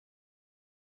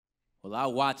Well, I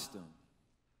watched them.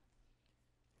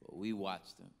 Well, we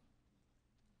watched them.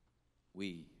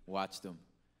 We watched them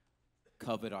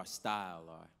covet our style,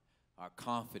 our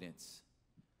confidence,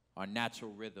 our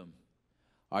natural rhythm,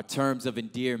 our terms of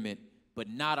endearment, but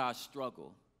not our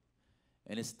struggle.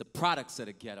 And it's the products of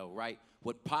the ghetto, right?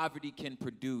 What poverty can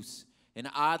produce. And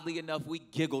oddly enough, we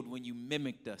giggled when you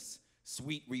mimicked us.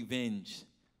 Sweet revenge.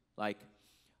 Like,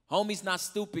 homies not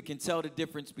stupid can tell the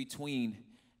difference between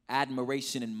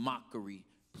admiration and mockery,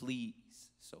 please.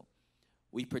 So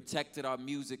we protected our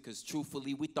music because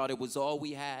truthfully, we thought it was all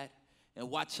we had. And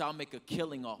watch y'all make a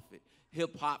killing off it.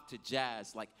 Hip-hop to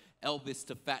jazz, like Elvis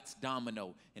to Fats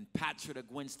Domino, and Patrick to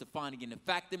Gwen Stefani. And in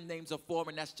fact, them names are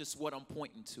foreign, that's just what I'm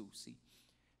pointing to, see.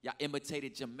 Y'all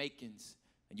imitated Jamaicans,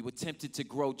 and you attempted to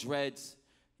grow dreads,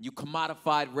 and you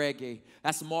commodified reggae.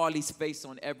 That's Marley's face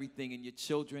on everything, and your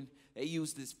children, they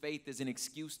used this faith as an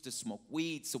excuse to smoke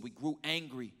weed, so we grew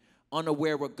angry,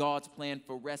 unaware of God's plan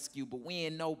for rescue, but we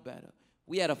ain't know better.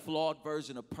 We had a flawed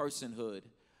version of personhood,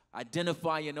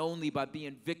 identifying only by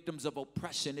being victims of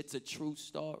oppression. It's a true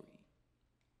story.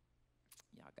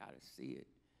 Y'all gotta see it.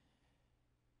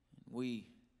 We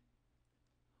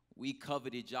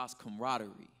coveted y'all's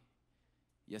camaraderie,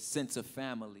 your sense of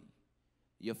family,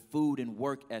 your food and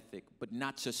work ethic, but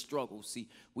not your struggle. See,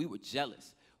 we were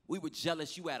jealous. We were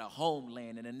jealous you had a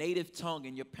homeland and a native tongue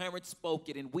and your parents spoke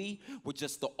it, and we were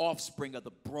just the offspring of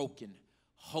the broken,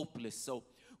 hopeless. So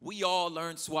we all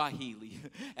learned Swahili,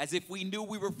 as if we knew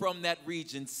we were from that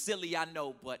region. Silly, I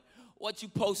know, but what you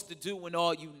supposed to do when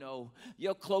all you know?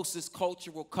 Your closest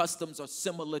cultural customs are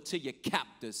similar to your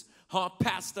captors. Huh,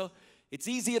 Pastor? It's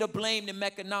easier to blame them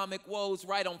economic woes,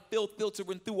 right, on filth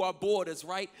filtering through our borders,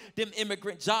 right? Them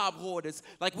immigrant job hoarders.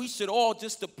 Like we should all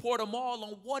just deport them all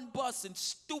on one bus, and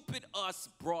stupid us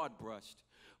broad-brushed.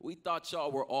 We thought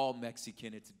y'all were all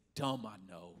Mexican. It's dumb, I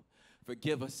know.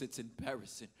 Forgive us, it's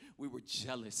embarrassing. We were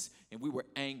jealous, and we were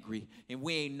angry, and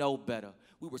we ain't know better.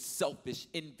 We were selfish,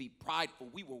 envy, prideful.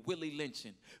 We were Willie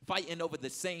lynching, fighting over the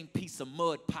same piece of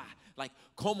mud pie. Like,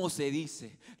 como se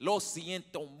dice? Lo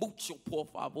siento mucho, por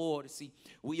favor. See,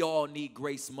 we all need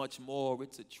grace much more.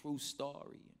 It's a true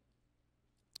story.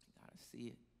 You gotta see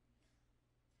it.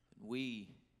 And we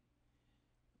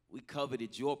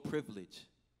coveted your privilege,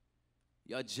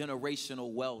 your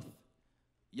generational wealth,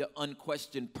 your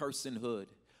unquestioned personhood,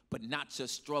 but not your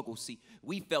struggle. See,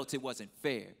 we felt it wasn't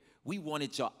fair. We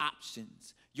wanted your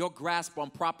options, your grasp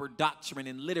on proper doctrine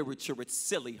and literature. It's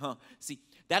silly, huh? See,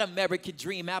 that American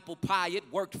dream apple pie, it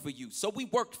worked for you, so we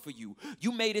worked for you.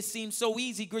 You made it seem so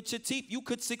easy, grit your teeth, you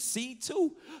could succeed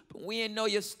too. But we didn't know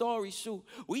your story, shoot.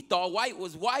 We thought white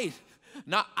was white,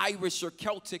 not Irish or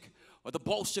Celtic, or the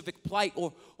Bolshevik plight,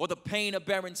 or the pain of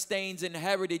Berenstain's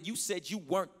inherited. You said you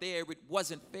weren't there, it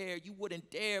wasn't fair, you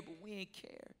wouldn't dare, but we ain't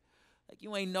care. Like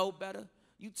you ain't know better.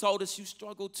 You told us you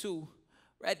struggled too.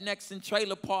 Rednecks and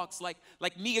trailer parks, like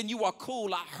me and you are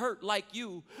cool. I hurt like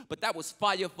you, but that was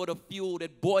fire for the fuel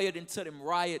that boiled into them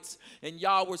riots. And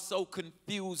y'all were so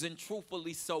confused, and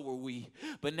truthfully so were we.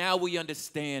 But now we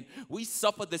understand. We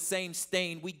suffer the same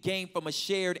stain we gained from a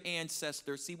shared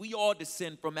ancestor. See, we all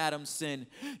descend from Adam's sin,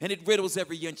 and it riddles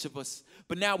every inch of us.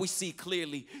 But now we see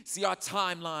clearly. See our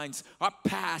timelines, our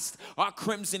past, our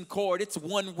crimson cord. It's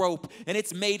one rope, and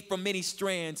it's made from many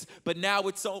strands. But now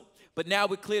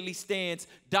it clearly stands,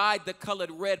 dyed the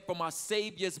colored red from our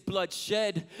Savior's blood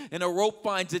shed. And a rope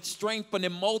finds its strength from the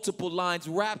multiple lines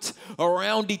wrapped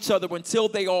around each other until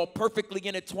they all perfectly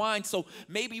intertwine. So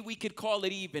maybe we could call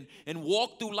it even and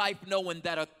walk through life knowing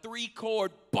that a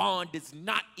three-chord bond is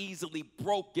not easily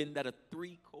broken, that a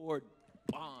three-chord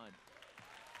bond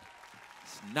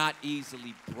is not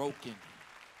easily broken.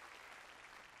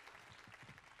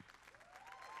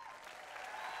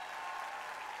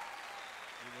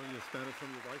 You Spanish from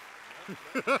your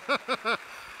wife?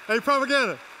 Hey,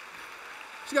 Propaganda.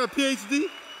 She got a PhD.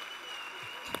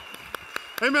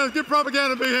 Amen. Let's give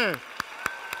Propaganda a big hand.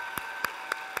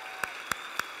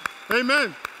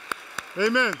 Amen.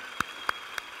 Amen.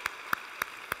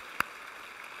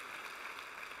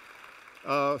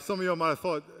 Some of y'all might have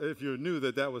thought, if you're new,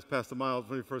 that was Pastor Miles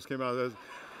when he first came out.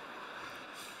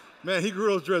 Man, he grew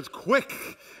those dreads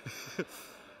quick.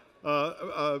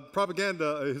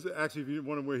 Propaganda is actually, if you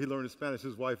wonder where he learned his Spanish,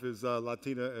 his wife is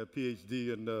Latina, a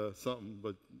PhD and something,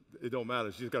 but it don't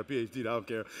matter. She's got a PhD, I don't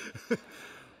care.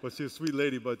 But she's a sweet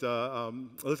lady. But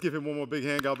let's give him one more big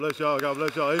hand. God bless y'all. God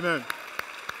bless y'all. Amen.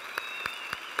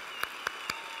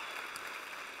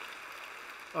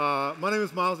 My name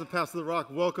is Miles, and Pastor The Rock.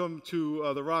 Welcome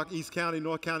to The Rock, East County,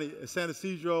 North County, San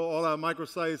Ysidro, all our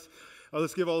microsites.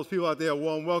 Let's give all those people out there a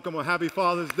warm welcome. A happy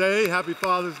Father's Day. Happy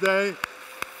Father's Day.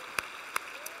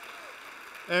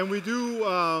 And we do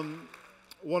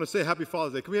want to say Happy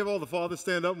Father's Day. Can we have all the fathers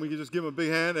stand up and we can just give them a big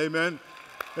hand? Amen.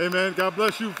 Amen. God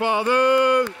bless you,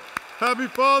 fathers. Happy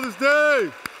Father's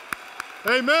Day.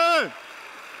 Amen.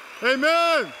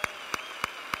 Amen.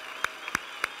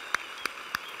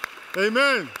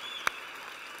 Amen.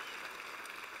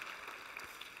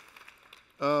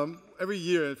 Every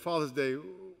year at Father's Day,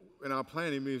 in our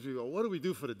planning meetings, we go, what do we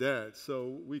do for the dad?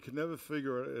 So we can never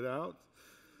figure it out.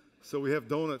 So we have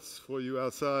donuts for you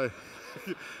outside.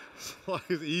 It's like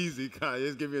it's easy, guys.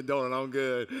 Just give me a donut. I'm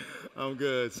good. I'm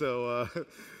good. So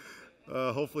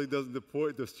hopefully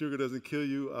the sugar doesn't kill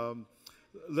you.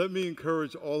 Let me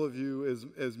encourage all of you,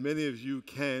 as many of you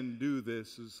can do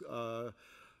this, is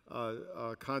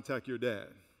contact your dad.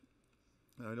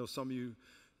 And I know some of you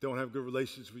don't have good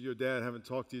relationships with your dad, haven't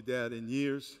talked to your dad in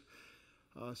years.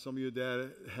 Some of your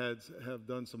dad have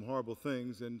done some horrible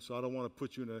things, and so I don't want to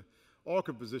put you in an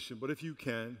awkward position, but if you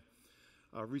can,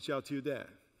 reach out to your dad.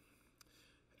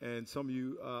 And some of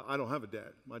you, I don't have a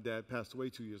dad. My dad passed away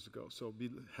 2 years ago, so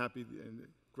be happy and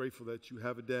grateful that you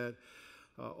have a dad.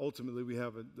 Ultimately, we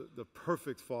have the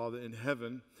perfect father in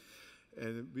heaven,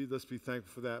 and let's be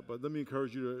thankful for that. But let me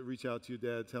encourage you to reach out to your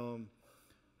dad, tell him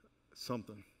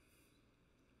something.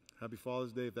 Happy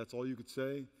Father's Day. If that's all you could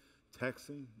say, text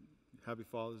him, Happy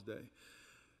Father's Day.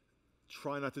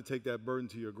 Try not to take that burden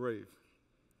to your grave.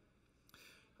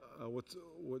 What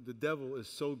the devil is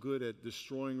so good at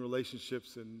destroying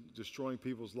relationships and destroying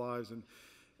people's lives,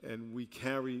 and we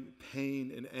carry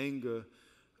pain and anger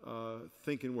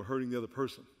thinking we're hurting the other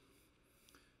person.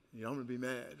 You know, I'm going to be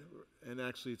mad, and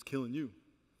actually it's killing you.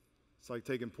 It's like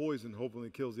taking poison, hoping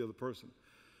it kills the other person.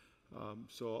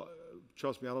 So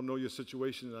trust me, I don't know your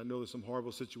situation, and I know there's some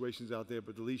horrible situations out there,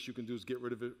 but the least you can do is get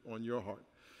rid of it on your heart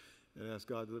and ask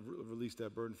God to release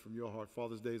that burden from your heart.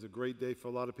 Father's Day is a great day for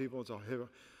a lot of people. It's a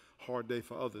hard day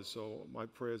for others. So my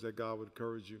prayer is that God would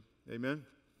encourage you. Amen?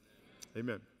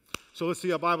 Amen. So let's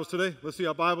see our Bibles today. Let's see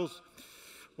our Bibles.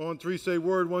 1, 3, say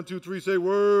word. 1, 2, 3, say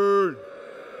word.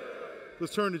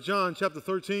 Let's turn to John chapter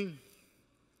 13.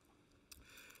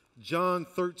 John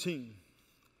 13.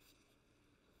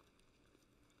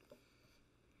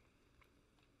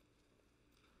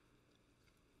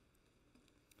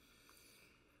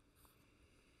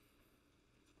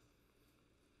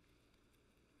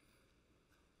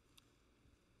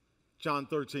 John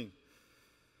 13.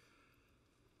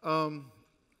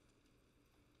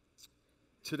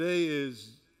 Today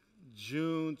is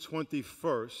June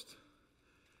 21st,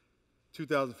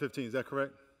 2015. Is that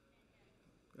correct?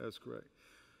 That's correct.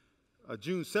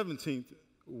 June 17th,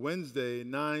 Wednesday,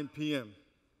 9 p.m.,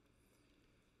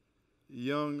 a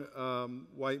young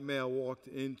white male walked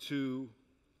into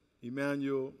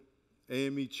Emmanuel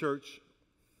AME Church,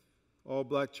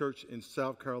 all-black church in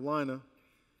South Carolina.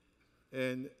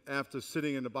 And after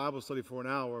sitting in the Bible study for an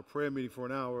hour, a prayer meeting for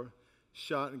an hour,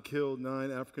 shot and killed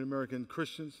 9 African-American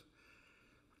Christians.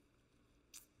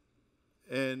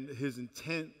 And his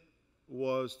intent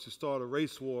was to start a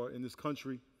race war in this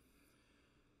country.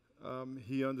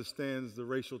 He understands the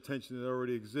racial tension that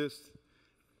already exists.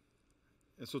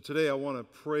 And so today I want to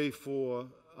pray for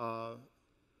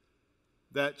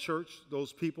that church,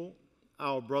 those people,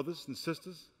 our brothers and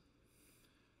sisters.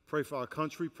 Pray for our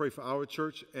country, pray for our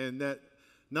church, and that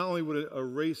not only would a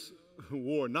race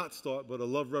war not start, but a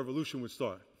love revolution would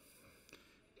start.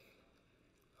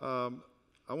 I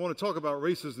want to talk about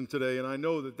racism today, and I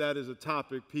know that is a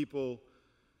topic people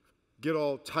get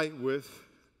all tight with.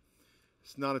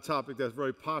 It's not a topic that's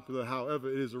very popular. However,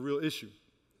 it is a real issue.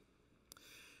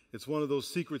 It's one of those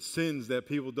secret sins that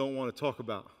people don't want to talk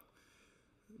about,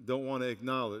 don't want to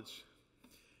acknowledge.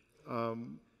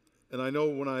 And I know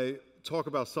when I talk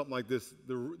about something like this,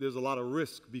 there's a lot of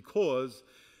risk because,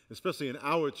 especially in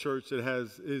our church that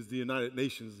is the United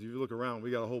Nations. If you look around, we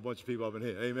got a whole bunch of people up in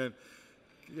here. Amen.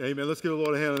 Amen. Let's give the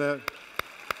Lord a hand on that.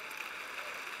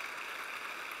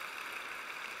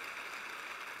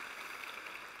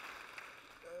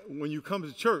 When you come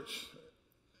to church,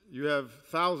 you have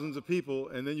thousands of people,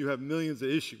 and then you have millions of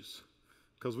issues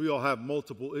because we all have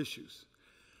multiple issues.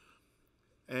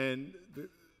 And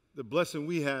the blessing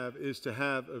we have is to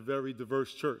have a very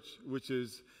diverse church, which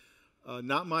is,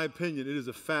 not my opinion, it is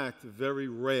a fact, very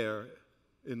rare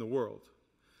in the world.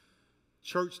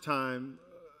 Church time,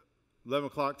 11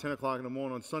 o'clock, 10 o'clock in the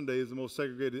morning on Sunday is the most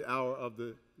segregated hour of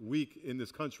the week in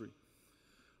this country.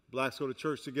 Blacks go to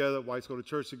church together, whites go to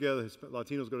church together,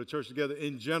 Latinos go to church together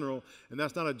in general, and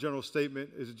that's not a general statement.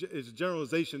 It's a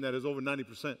generalization that is over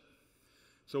 90%.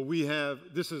 So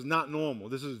this is not normal.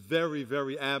 This is very,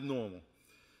 very abnormal.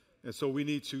 And so we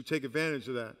need to take advantage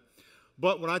of that.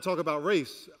 But when I talk about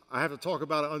race, I have to talk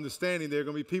about an understanding. There are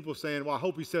going to be people saying, well, I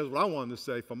hope he says what I want him to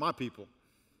say for my people.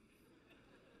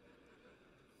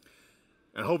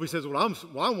 And I hope he says what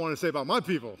I want to say about my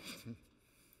people.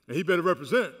 And he better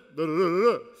represent. Da, da, da,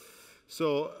 da, da.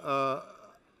 So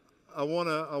I want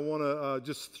to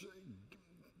just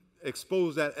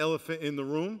expose that elephant in the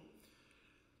room,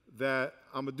 that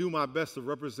I'm going to do my best to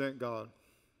represent God.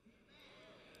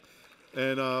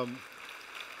 And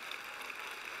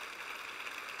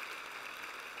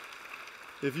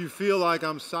if you feel like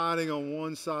I'm siding on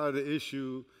one side of the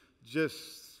issue,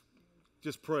 just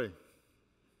pray.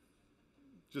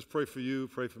 Just pray for you,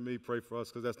 pray for me, pray for us,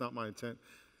 because that's not my intent.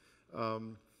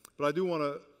 But I do want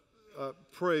to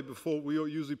pray before we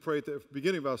usually pray at the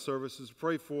beginning of our services,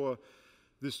 pray for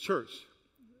this church.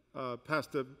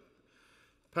 Pastor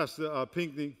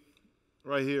Pinckney,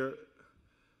 right here,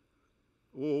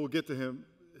 we'll get to him.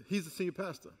 He's the senior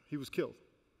pastor. He was killed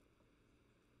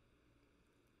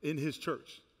in his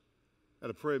church at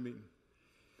a prayer meeting.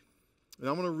 And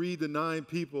I'm going to read the 9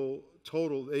 people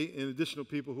total, 8 additional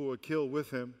people who were killed with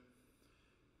him.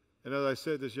 And as I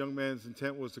said, this young man's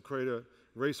intent was to create a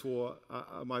race war.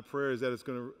 My prayer is that it's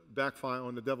going to backfire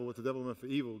on the devil. What the devil meant for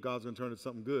evil, God's going to turn it into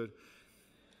something good.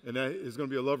 And that is going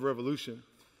to be a love revolution.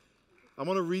 I'm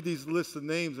going to read these lists of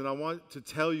names, and I want to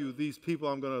tell you these people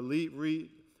I'm going to read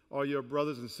are your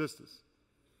brothers and sisters.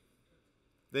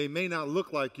 They may not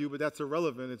look like you, but that's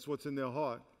irrelevant. It's what's in their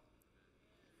heart.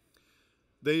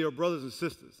 They're your brothers and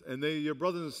sisters, and they're your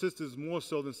brothers and sisters more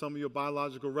so than some of your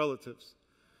biological relatives,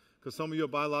 because some of your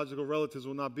biological relatives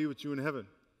will not be with you in heaven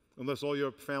unless all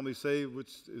your family saved,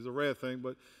 which is a rare thing,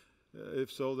 but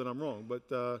if so, then I'm wrong.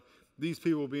 But these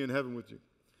people will be in heaven with you.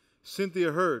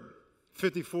 Cynthia Hurd,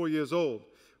 54 years old,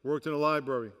 worked in a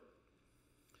library.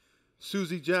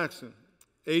 Susie Jackson,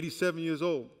 87 years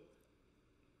old,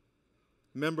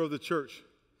 member of the church.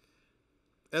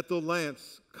 Ethel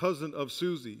Lance, cousin of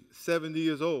Susie, 70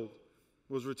 years old,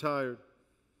 was retired.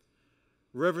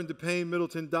 Reverend DePayne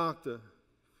Middleton, doctor,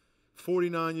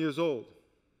 49 years old,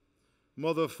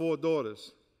 mother of 4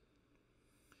 daughters.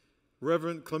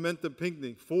 Reverend Clementa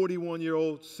Pinckney,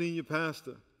 41-year-old senior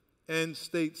pastor and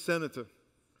state senator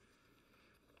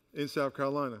in South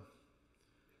Carolina.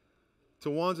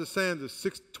 Tawanza Sanders,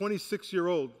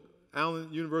 26-year-old Allen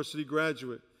University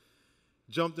graduate,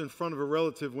 jumped in front of a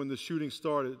relative when the shooting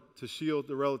started to shield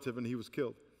the relative, and he was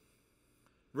killed.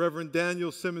 Reverend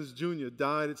Daniel Simmons Jr.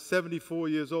 died at 74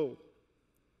 years old.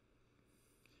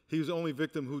 He was the only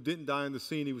victim who didn't die in the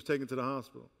scene. He was taken to the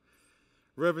hospital.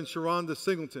 Reverend Sharonda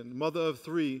Singleton, mother of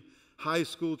 3, high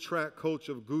school track coach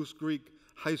of Goose Creek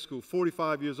High School,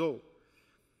 45 years old.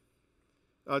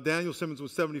 Daniel Simmons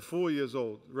was 74 years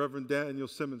old. Reverend Daniel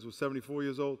Simmons was 74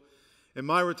 years old. And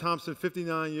Myra Thompson,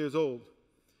 59 years old,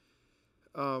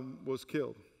 was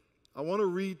killed. I want to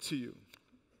read to you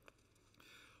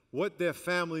what their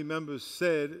family members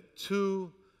said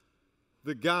to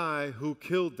the guy who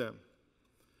killed them.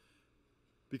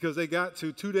 Because they got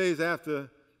to 2 days after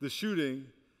the shooting,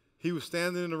 he was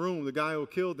standing in the room, the guy who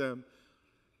killed them,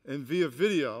 and via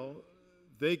video,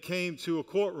 they came to a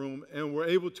courtroom and were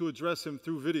able to address him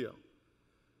through video.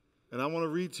 And I want to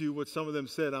read to you what some of them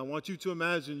said. I want you to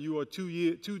imagine you are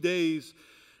 2 days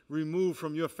removed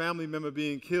from your family member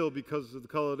being killed because of the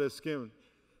color of their skin,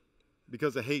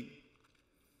 because of hate.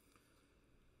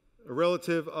 A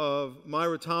relative of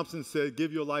Myra Thompson said,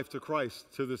 "Give your life to Christ,"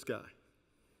 to this guy.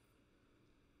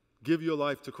 Give your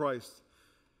life to Christ.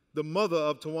 The mother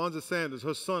of Tawanza Sanders,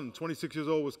 her son, 26 years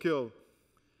old, was killed.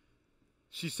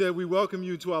 She said, "We welcome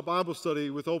you to our Bible study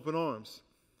with open arms.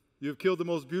 You have killed the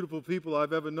most beautiful people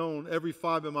I've ever known. Every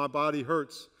fiber in my body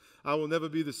hurts. I will never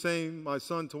be the same. My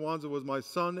son Tawanza was my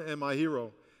son and my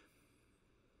hero.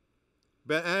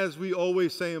 But as we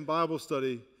always say in Bible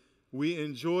study, we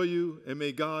enjoy you and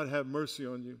may God have mercy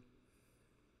on you."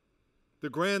 The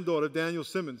granddaughter of Daniel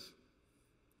Simmons.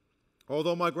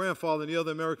 "Although my grandfather and the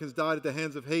other Americans died at the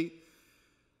hands of hate,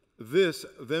 this,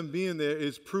 them being there,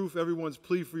 is proof everyone's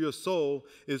plea for your soul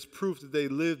is proof that they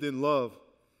lived in love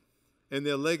and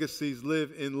their legacies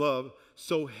live in love.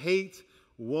 So hate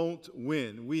won't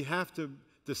win." We have to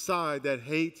decide that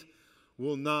hate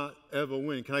will not ever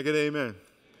win. Can I get an amen? Amen.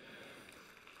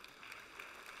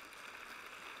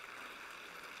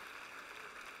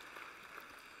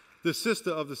 The sister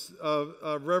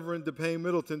of Reverend DePayne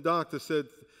Middleton, doctor, said,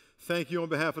 "Thank you on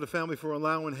behalf of the family for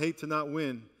allowing hate to not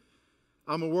win.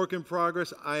 I'm a work in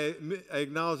progress. I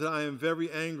acknowledge that I am very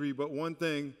angry, but one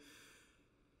thing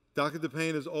Dr.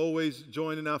 DePayne has always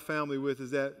joined in our family with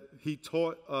is that he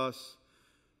taught us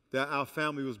that our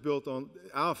family was built on,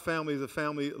 our family is a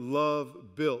family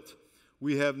love built.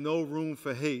 We have no room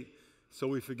for hate. So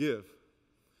we forgive.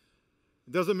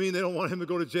 It doesn't mean they don't want him to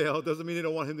go to jail. It doesn't mean they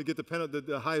don't want him to get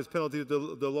the highest penalty that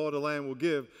the law of the land will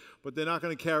give, but they're not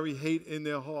going to carry hate in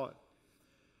their heart.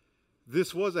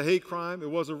 This was a hate crime. It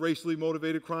was a racially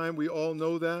motivated crime. We all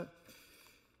know that.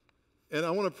 And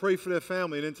I want to pray for their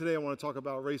family. And then today I want to talk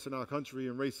about race in our country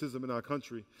and racism in our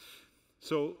country.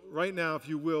 So right now, if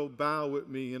you will, bow with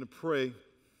me and pray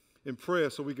in prayer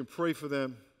so we can pray for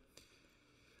them.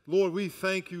 Lord, we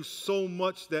thank you so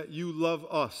much that you love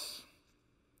us.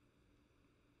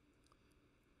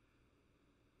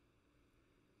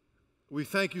 We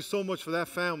thank you so much for that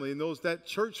family and that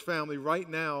church family right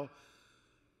now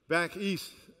back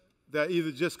east that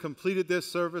either just completed their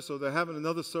service or they're having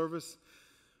another service.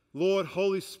 Lord,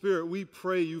 Holy Spirit, we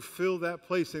pray you fill that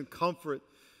place and comfort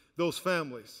those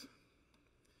families.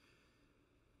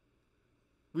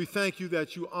 We thank you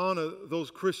that you honor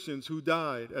those Christians who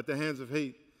died at the hands of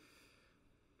hate.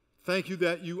 Thank you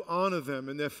that you honor them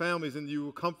and their families and you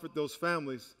will comfort those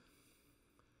families.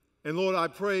 And Lord, I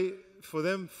pray for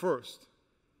them first,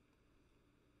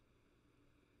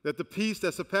 that the peace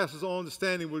that surpasses all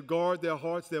understanding would guard their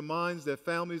hearts, their minds, their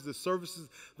families, the services,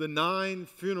 the 9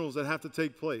 funerals that have to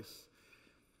take place.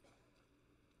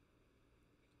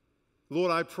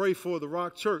 Lord, I pray for the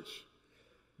Rock Church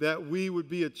that we would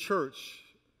be a church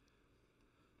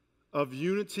of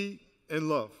unity and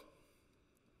love.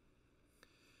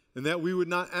 And that we would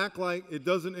not act like it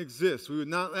doesn't exist. We would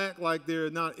not act like there are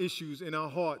not issues in our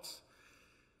hearts.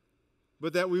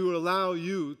 But that we would allow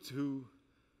you to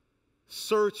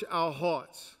search our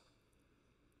hearts.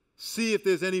 See if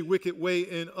there's any wicked way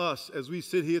in us as we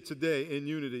sit here today in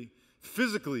unity,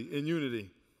 physically in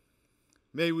unity.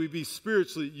 May we be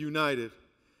spiritually united.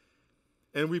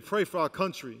 And we pray for our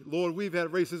country. Lord, we've had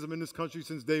racism in this country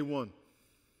since day one.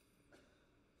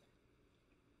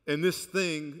 And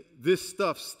this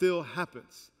stuff still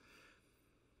happens.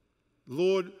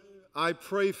 Lord, I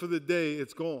pray for the day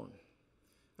it's gone.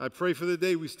 I pray for the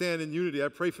day we stand in unity. I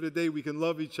pray for the day we can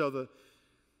love each other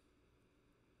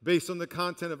based on the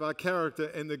content of our character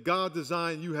and the God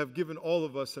design you have given all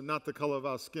of us and not the color of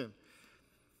our skin.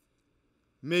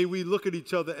 May we look at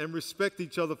each other and respect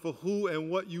each other for who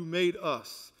and what you made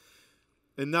us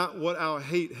and not what our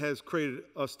hate has created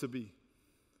us to be.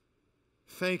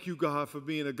 Thank you, God, for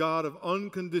being a God of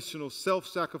unconditional,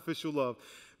 self-sacrificial love.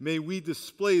 May we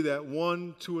display that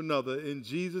one to another. In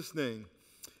Jesus' name,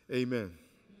 amen.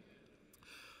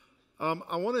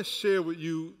 I want to share with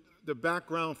you the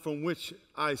background from which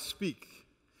I speak.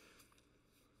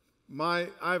 I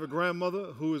have a grandmother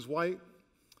who is white,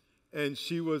 and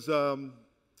she was one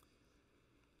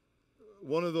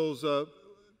of those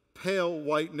pale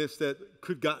whiteness that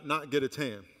could not get a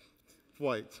tan.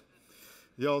 White.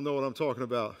 Y'all know what I'm talking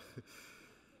about.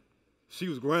 She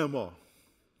was grandma.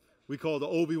 We called her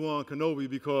Obi-Wan Kenobi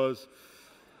because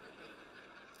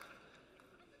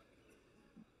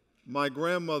my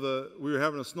grandmother, we were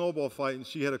having a snowball fight, and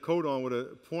she had a coat on with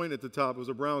a point at the top. It was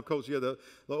a brown coat. She had the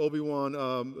Obi-Wan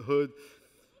hood.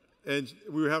 And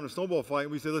we were having a snowball fight,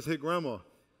 and we said, let's hit grandma.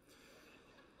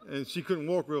 And she couldn't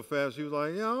walk real fast. She was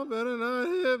like, y'all better not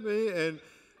hit me. And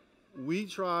we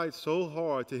tried so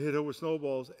hard to hit her with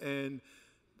snowballs, and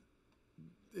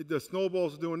the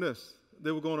snowballs were doing this.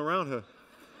 They were going around her.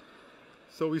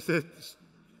 So we said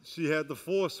she had the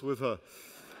force with her.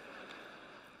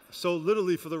 So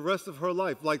literally for the rest of her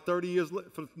life, like 30 years,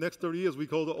 for the next 30 years, we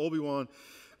called her Obi-Wan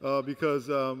because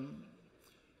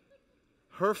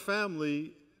her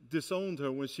family disowned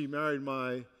her when she married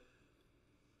my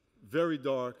very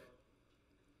dark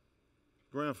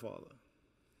grandfather.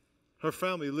 Her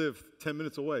family lived 10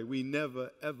 minutes away. We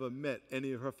never, ever met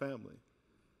any of her family.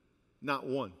 Not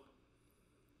one.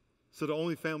 So the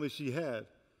only family she had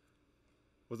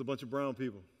was a bunch of brown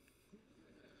people.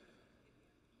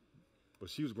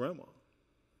 But she was grandma.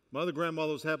 My other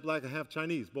grandmother was half black and half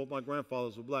Chinese. Both my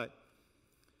grandfathers were black.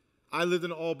 I lived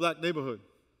in an all-black neighborhood.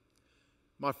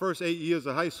 My first 8 years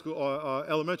of high school, or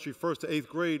elementary, 1st to 8th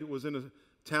grade, was in a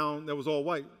town that was all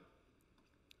white.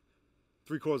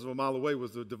 3/4 of a mile away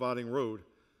was the dividing road.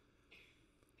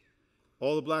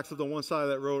 All the blacks lived on one side of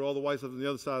that road, all the whites lived on the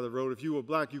other side of the road. If you were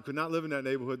black, you could not live in that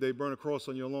neighborhood. They'd burn a cross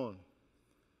on your lawn.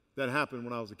 That happened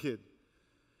when I was a kid.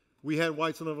 We had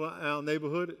whites in our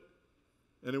neighborhood,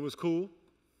 and it was cool,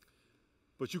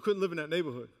 but you couldn't live in that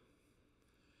neighborhood.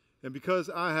 And because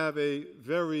I have a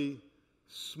very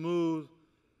smooth,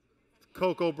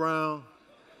 cocoa brown,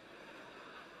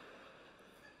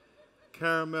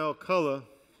 caramel color,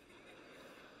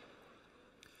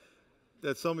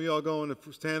 that some of y'all go in the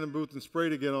tanning booth and spray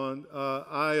to get on,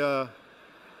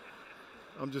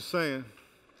 I'm just saying.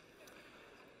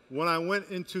 When I went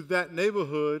into that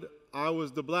neighborhood, I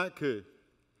was the black kid.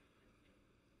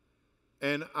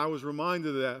 And I was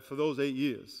reminded of that for those 8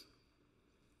 years.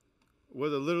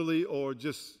 Whether literally or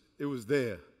just it was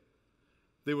there.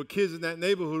 There were kids in that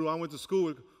neighborhood who I went to school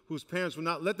with whose parents would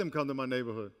not let them come to my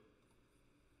neighborhood.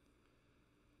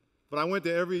 But I went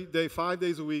there every day, 5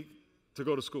 days a week, to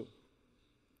go to school,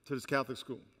 to this Catholic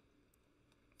school.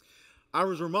 I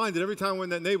was reminded every time I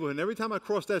went in that neighborhood, and every time I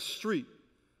crossed that street,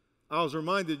 I was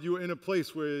reminded you were in a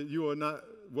place where you are not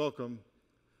welcome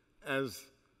as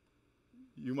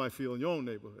you might feel in your own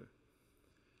neighborhood.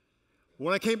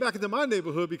 When I came back into my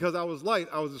neighborhood because I was light,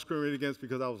 I was discriminated against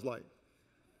because I was light.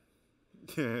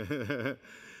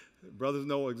 Brothers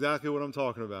know exactly what I'm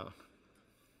talking about.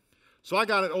 So I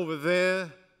got it over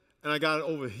there, and I got it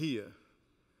over here.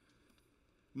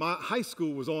 My high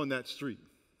school was on that street.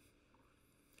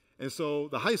 And so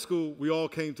the high school, we all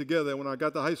came together. And when I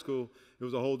got to high school, it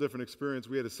was a whole different experience.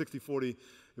 We had a 60-40,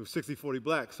 it was 60-40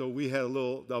 black, so we had a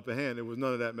little the upper hand. There was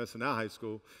none of that mess in our high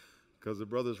school because the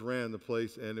brothers ran the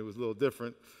place, and it was a little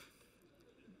different.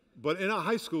 But in our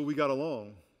high school, we got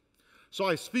along. So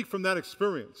I speak from that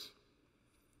experience.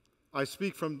 I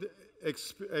speak from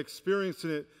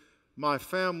experiencing it, my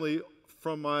family,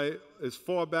 from as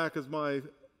far back as I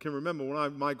can remember.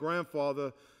 When my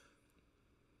grandfather,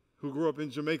 who grew up in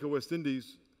Jamaica, West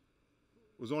Indies,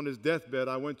 was on his deathbed,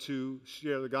 I went to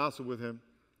share the gospel with him.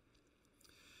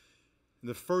 And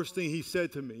the first thing he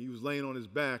said to me, he was laying on his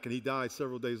back, and he died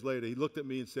several days later. He looked at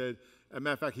me and said, as a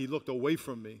matter of fact, he looked away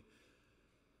from me.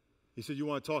 He said, "You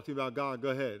want to talk to me about God? Go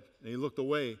ahead." And he looked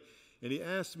away, and he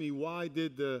asked me, why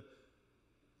did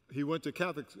he went to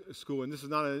Catholic school, and this is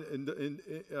not an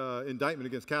indictment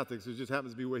against Catholics. It just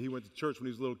happens to be where he went to church when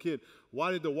he was a little kid.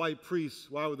 Why did the white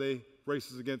priests, why were they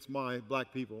racist against my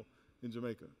black people in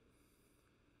Jamaica?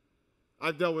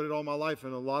 I've dealt with it all my life,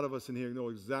 and a lot of us in here know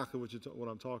exactly what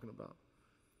I'm talking about.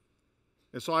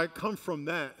 And so I come from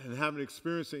that and having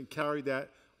experienced it and carried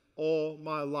that all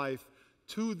my life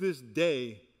to this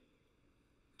day,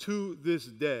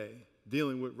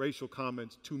 dealing with racial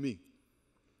comments to me,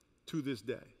 to this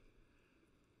day.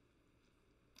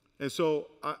 And so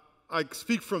I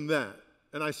speak from that.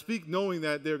 And I speak knowing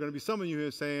that there are going to be some of you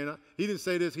here saying, he didn't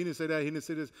say this, he didn't say that, he didn't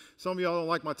say this. Some of y'all don't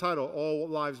like my title, All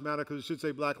Lives Matter, because it should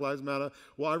say Black Lives Matter.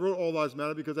 Well, I wrote All Lives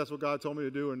Matter because that's what God told me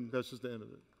to do, and that's just the end of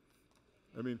it.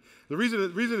 I mean, the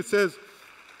reason it says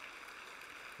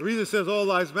All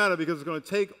Lives Matter because it's going to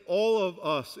take all of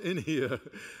us in here.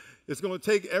 It's going to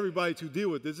take everybody to deal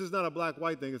with this. This is not a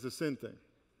black-white thing, it's a sin thing.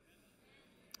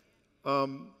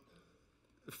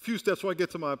 A few steps before I get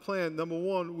to my plan. Number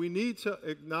one, we need to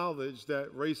acknowledge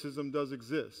that racism does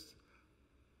exist.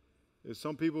 There's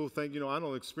some people who think, I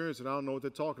don't experience it, I don't know what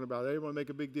they're talking about. Everyone make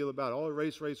a big deal about it. Oh,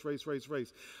 race.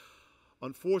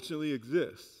 Unfortunately, it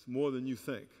exists more than you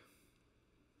think.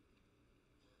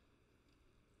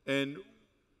 And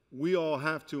we all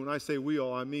have to, and I say we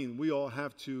all, I mean we all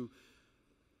have to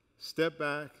step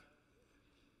back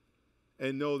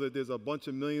and know that there's a bunch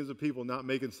of millions of people not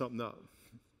making something up.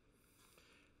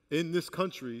 In this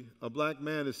country, a black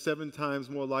man is 7 times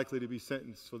more likely to be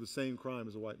sentenced for the same crime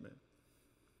as a white man.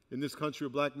 In this country, a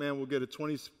black man will get a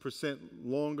 20%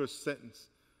 longer sentence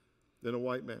than a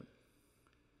white man.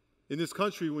 In this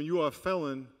country, when you are a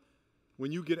felon,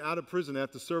 when you get out of prison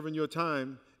after serving your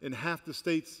time, in half the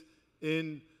states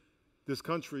in this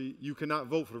country, you cannot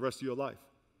vote for the rest of your life.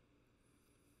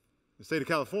 In the state of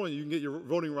California, you can get your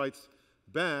voting rights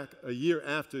back a year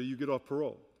after you get off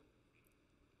parole.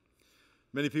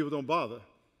 Many people don't bother.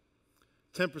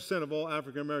 10% of all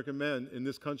African-American men in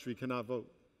this country cannot vote.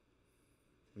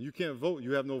 When you can't vote,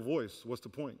 you have no voice. What's the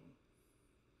point?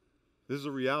 This is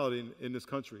a reality in this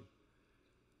country.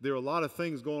 There are a lot of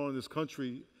things going on in this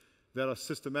country that are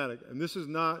systematic. And this is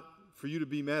not for you to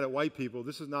be mad at white people.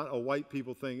 This is not a white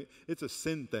people thing. It's a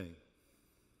sin thing.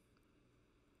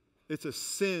 It's a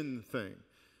sin thing.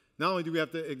 Not only do we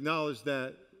have to acknowledge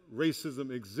that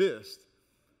racism exists,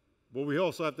 but we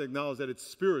also have to acknowledge that it's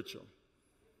spiritual.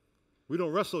 We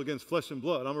don't wrestle against flesh and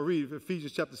blood. I'm going to read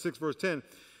Ephesians chapter 6,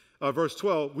 verse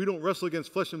 12. We don't wrestle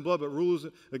against flesh and blood, but rulers,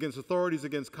 against authorities,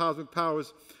 against cosmic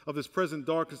powers of this present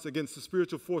darkness, against the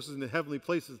spiritual forces in the heavenly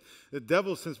places. The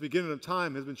devil, since the beginning of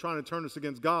time, has been trying to turn us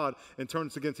against God and turn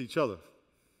us against each other.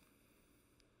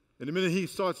 And the minute he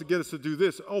starts to get us to do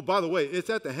this, oh, by the way, it's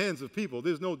at the hands of people.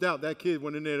 There's no doubt that kid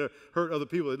went in there to hurt other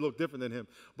people that look different than him.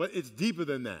 But it's deeper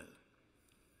than that.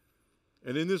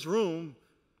 And in this room,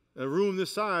 a room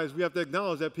this size, we have to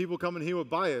acknowledge that people come in here with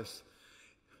bias.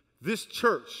 This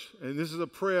church, and this is a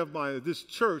prayer of mine, this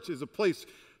church is a place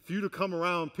for you to come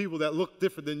around people that look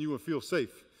different than you and feel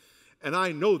safe. And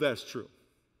I know that's true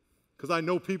because I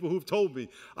know people who've told me.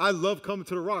 I love coming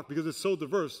to the Rock because it's so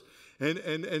diverse.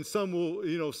 And some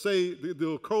will, say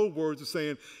the code words are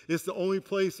saying it's the only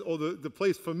place or the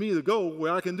place for me to go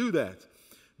where I can do that.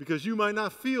 Because you might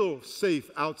not feel safe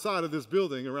outside of this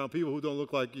building around people who don't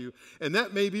look like you. And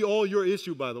that may be all your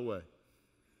issue, by the way.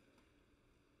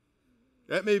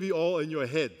 That may be all in your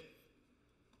head.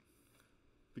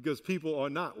 Because people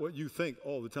are not what you think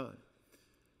all the time.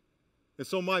 And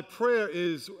so my prayer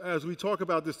is, as we talk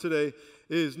about this today,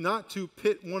 is not to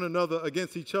pit one another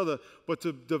against each other, but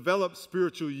to develop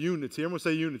spiritual unity. Everyone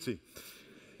say unity.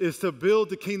 Is to build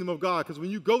the kingdom of God. Because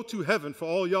when you go to heaven, for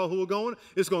all y'all who are going,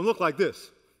 it's going to look like this.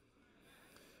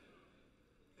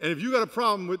 And if you got a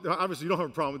problem with, obviously you don't have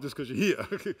a problem with this because you're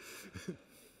here.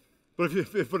 But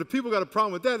if people got a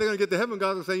problem with that, they're going to get to heaven.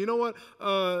 God's going to say, you know what?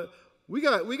 We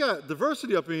got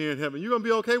diversity up in here in heaven. You going to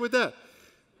be okay with that?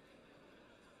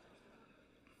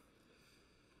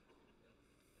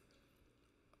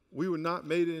 We were not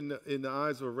made in the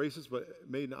eyes of a racist, but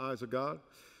made in the eyes of God.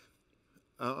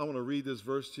 I want to read this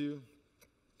verse to you.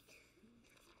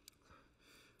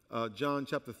 John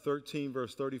chapter 13,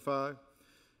 verse 35.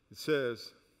 It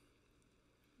says,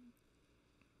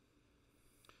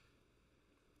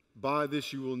 by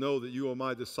this you will know that you are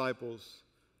my disciples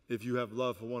if you have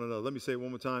love for one another. Let me say it one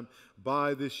more time.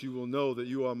 By this you will know that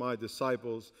you are my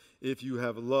disciples if you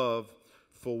have love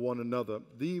for one another.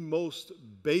 The most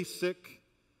basic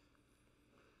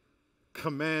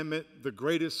commandment, the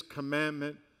greatest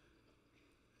commandment,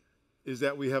 is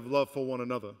that we have love for one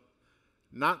another.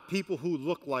 Not people who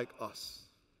look like us.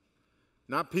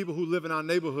 Not people who live in our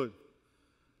neighborhood.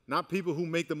 Not people who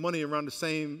make the money around the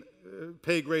same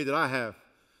pay grade that I have.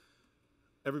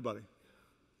 Everybody.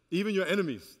 Even your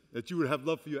enemies, that you would have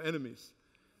love for your enemies.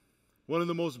 One of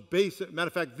the most basic, matter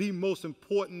of fact, the most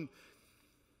important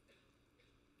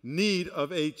need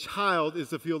of a child is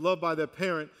to feel loved by their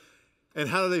parent. And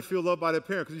how do they feel loved by their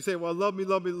parent? Because you say, well, love me,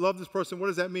 love this person. What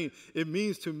does that mean? It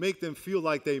means to make them feel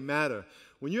like they matter.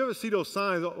 When you ever see those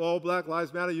signs, all Black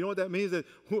Lives Matter, you know what that means? That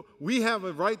we have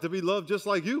a right to be loved just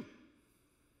like you.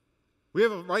 We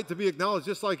have a right to be acknowledged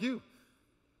just like you.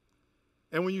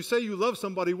 And when you say you love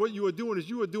somebody, what you are doing is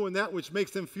you are doing that which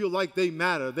makes them feel like they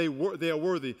matter. They are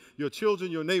worthy. Your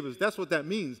children, your neighbors. That's what that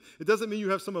means. It doesn't mean you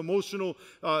have some emotional,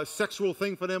 sexual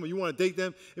thing for them or you want to date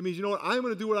them. It means, you know what, I'm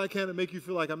going to do what I can to make you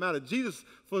feel like I matter. Jesus,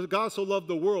 for God so loved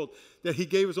the world that he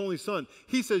gave his only son.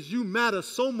 He says, you matter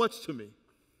so much to me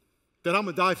that I'm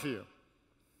going to die for you.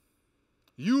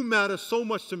 You matter so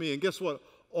much to me. And guess what?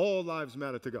 All lives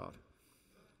matter to God.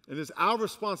 And it's our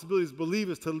responsibility as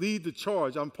believers to lead the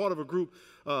charge. I'm part of a group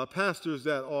of pastors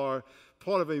that are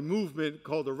part of a movement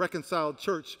called the Reconciled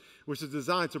Church, which is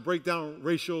designed to break down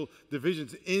racial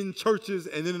divisions in churches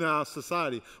and in our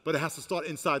society. But it has to start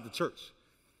inside the church.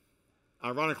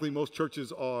 Ironically, most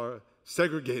churches are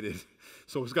segregated,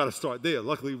 so it's got to start there.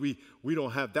 Luckily, we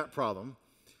don't have that problem.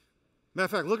 Matter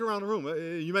of fact, look around the room.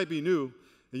 You might be new,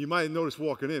 and you might notice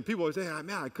walking in. People always say,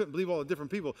 man, I couldn't believe all the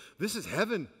different people. This is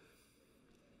heaven.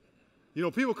 You know,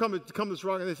 people come to this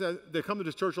Rock, and they come to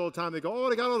this church all the time. They go, oh,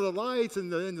 they got all the lights and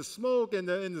the smoke and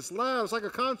this loud. It's like a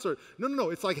concert. No.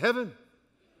 It's like heaven.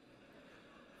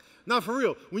 Now, for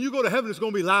real, when you go to heaven, it's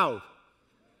going to be loud.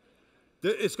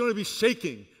 It's going to be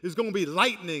shaking. It's going to be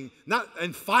lightning,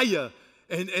 and fire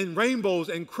and rainbows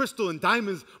and crystal and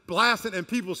diamonds blasting and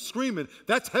people screaming.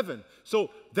 That's heaven.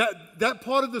 So that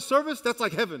part of the service, that's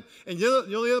like heaven. And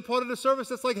the only other part of the service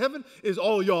that's like heaven is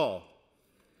all y'all.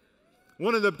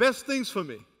 One of the best things for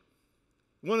me,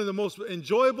 one of the most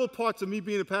enjoyable parts of me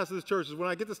being a pastor of this church is when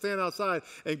I get to stand outside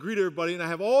and greet everybody, and I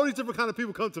have all these different kind of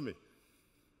people come to me.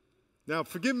 Now,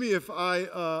 forgive me if I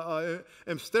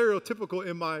am stereotypical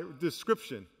in my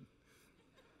description,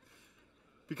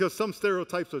 because some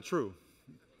stereotypes are true.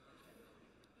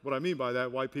 What I mean by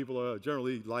that, white people are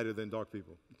generally lighter than dark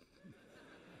people.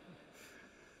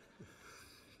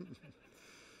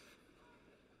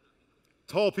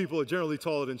 Tall people are generally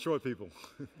taller than short people.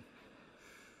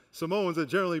 Samoans are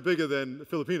generally bigger than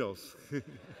Filipinos.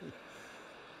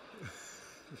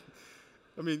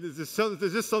 I mean, there's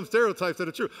just some stereotypes that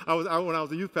are true. When I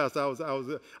was a youth pastor,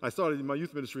 I started in my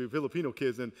youth ministry with Filipino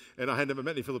kids, and I had never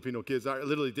met any Filipino kids. I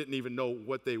literally didn't even know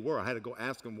what they were. I had to go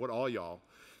ask them, what are y'all?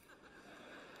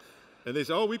 And they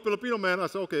said, oh, we Filipino, man. I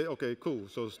said, okay, cool.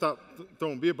 So stop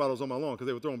throwing beer bottles on my lawn, because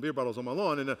they were throwing beer bottles on my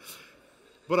lawn. And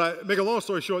but I make a long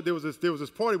story short, there was this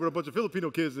party with a bunch of Filipino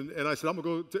kids, and I said, I'm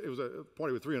going to go, it was a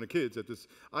party with 300 kids at this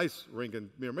ice rink in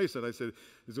Mira Mesa, and I said,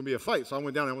 there's going to be a fight. So I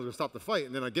went down and I was going to stop the fight,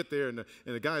 and then I get there, and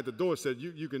the guy at the door said,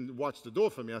 you can watch the door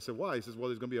for me. I said, why? He says, well,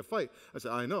 there's going to be a fight. I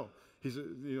said, I know. He said,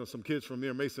 some kids from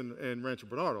Mira Mesa and Rancho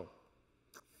Bernardo.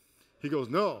 He goes,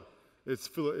 no.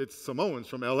 it's Samoans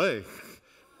from L.A.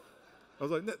 I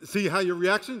was like, see how your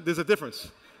reaction? There's a difference.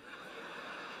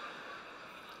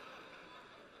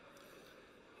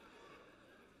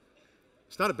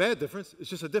 It's not a bad difference. It's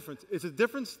just a difference. It's a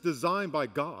difference designed by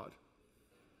God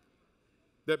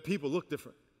that people look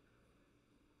different.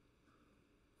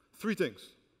 3 things.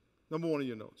 Number 1 in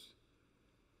your notes.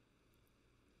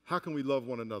 How can we love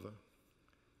one another?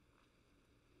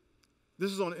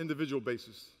 This is on an individual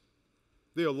basis.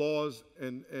 There are laws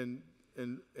and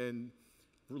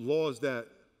laws that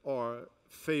are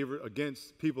favored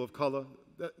against people of color.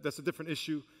 That's a different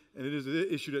issue, and it is an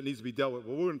issue that needs to be dealt with.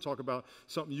 But we're going to talk about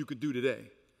something you could do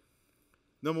today.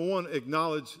 Number 1,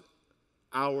 acknowledge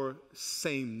our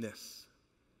sameness.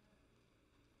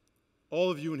 All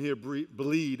of you in here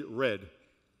bleed red.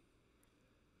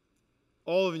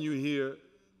 All of you in here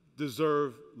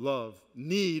deserve love,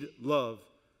 need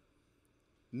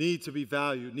to be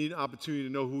valued, need an opportunity to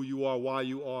know who you are, why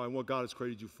you are, and what God has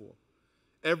created you for.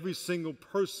 Every single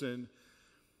person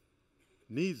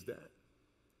needs that.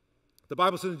 The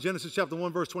Bible says in Genesis chapter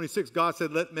 1, verse 26, God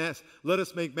said, let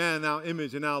us make man in our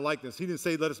image and our likeness. He didn't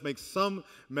say, let us make some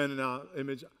men in our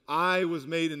image. I was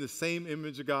made in the same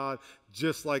image of God,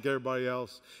 just like everybody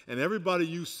else. And everybody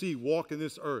you see walking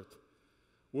this earth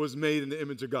was made in the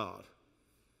image of God.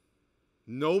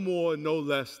 No more, no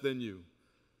less than you.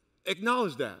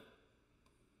 Acknowledge that.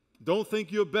 Don't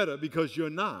think you're better because you're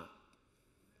not.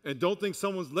 And don't think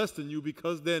someone's less than you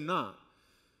because they're not.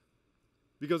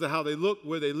 Because of how they look,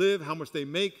 where they live, how much they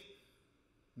make,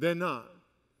 they're not.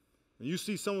 And you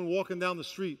see someone walking down the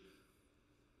street,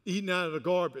 eating out of the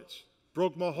garbage.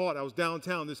 Broke my heart. I was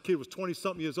downtown. This kid was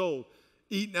 20-something years old,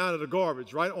 eating out of the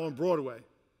garbage right on Broadway.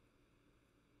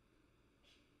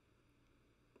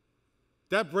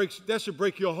 That should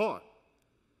break your heart.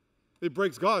 It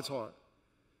breaks God's heart.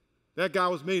 That guy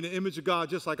was made in the image of God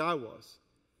just like I was.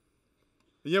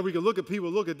 And yet we can look at people,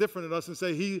 look at different than us and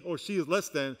say he or she is less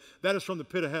than. That is from the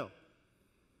pit of hell.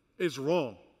 It's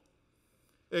wrong.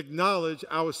 Acknowledge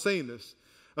our sameness.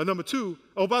 Number 2,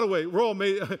 oh, by the way, we're all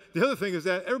made. The other thing is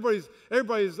that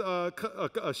everybody's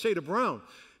a shade of brown.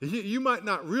 You might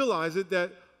not realize it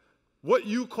that what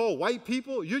you call white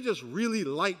people, you're just really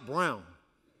light brown.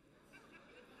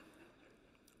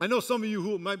 I know some of you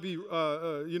who might be,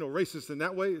 racist in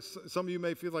that way. Some of you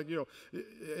may feel like, you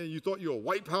thought you were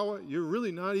white power. You're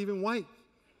really not even white.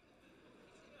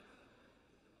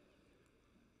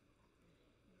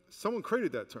 Someone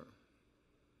created that term.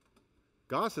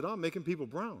 God said, I'm making people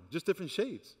brown, just different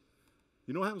shades.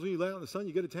 You know what happens when you lay out in the sun,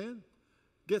 you get a tan?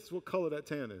 Guess what color that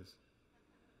tan is?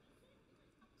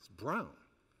 It's brown.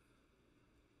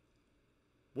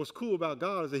 What's cool about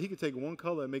God is that he can take one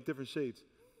color and make different shades.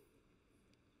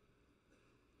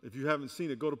 If you haven't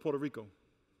seen it, go to Puerto Rico.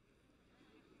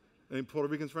 Any Puerto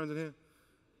Ricans friends in here?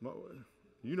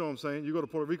 You know what I'm saying. You go to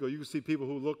Puerto Rico, you can see people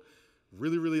who look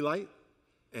really, really light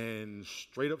and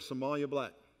straight up Somalia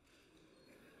black.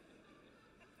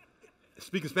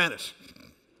 Speaking Spanish.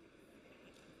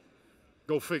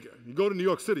 Go figure. You go to New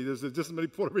York City, there's just as many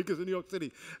Puerto Ricans in New York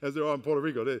City as there are in Puerto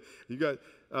Rico.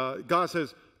 God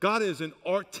says, God is an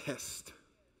artist.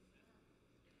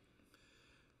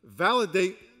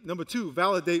 Number 2,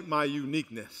 validate my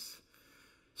uniqueness.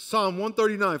 Psalm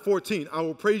 139:14, I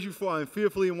will praise you for I am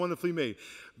fearfully and wonderfully made.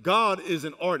 God is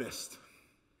an artist.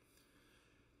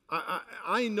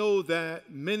 I know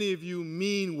that many of you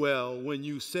mean well when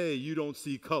you say you don't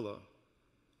see color.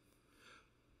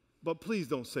 But please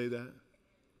don't say that.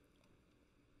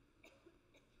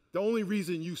 The only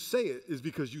reason you say it is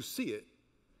because you see it.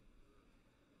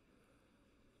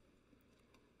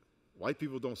 White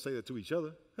people don't say that to each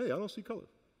other. Hey, I don't see color.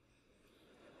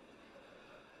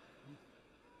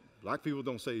 Black people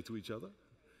don't say it to each other.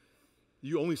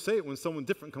 You only say it when someone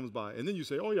different comes by. And then you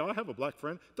say, oh, yeah, I have a black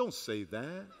friend. Don't say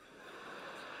that.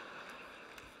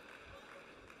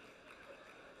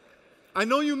 I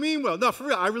know you mean well. No, for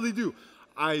real, I really do.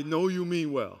 I know you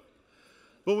mean well.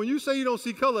 But when you say you don't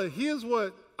see color, here's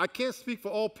what, I can't speak for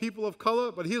all people of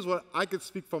color, but here's what I could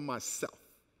speak for myself.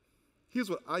 Here's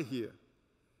what I hear.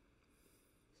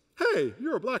 Hey,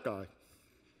 you're a black guy.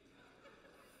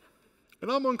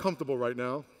 And I'm uncomfortable right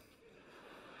now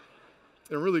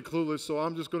and really clueless, so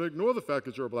I'm just going to ignore the fact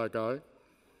that you're a black guy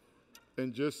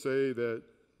and just say that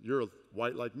you're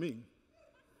white like me.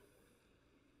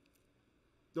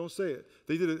 Don't say it.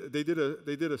 They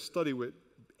did a study with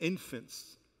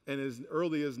infants, and as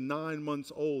early as 9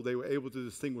 months old, they were able to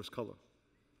distinguish color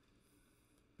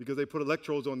because they put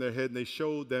electrodes on their head and they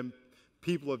showed them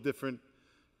people of different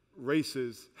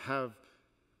races have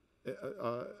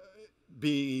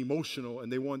being emotional, and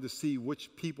they wanted to see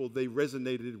which people they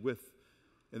resonated with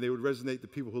and they would resonate to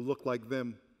people who look like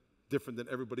them, different than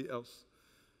everybody else.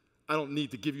 I don't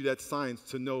need to give you that science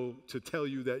to tell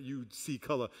you that you see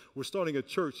color. We're starting a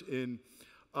church in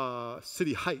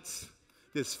City Heights.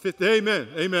 Amen,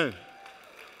 amen.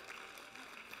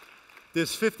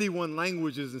 There's 51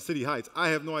 languages in City Heights. I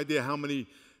have no idea how many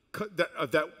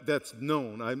that's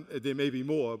known. There may be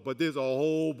more, but there's a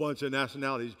whole bunch of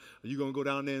nationalities. Are you going to go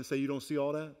down there and say you don't see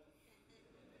all that?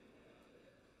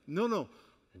 No,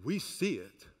 we see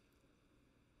it.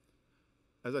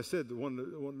 As I said, one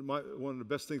of the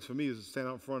best things for me is to stand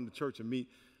out in front of the church and meet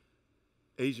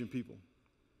Asian people,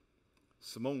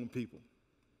 Samoan people,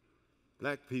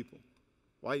 black people,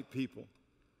 white people,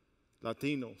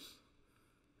 Latinos,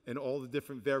 and all the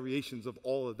different variations of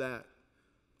all of that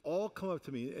all come up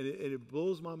to me, and it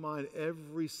blows my mind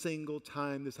every single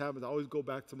time this happens. I always go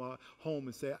back to my home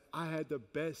and say, I had the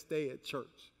best day at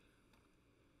church.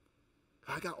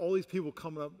 I got all these people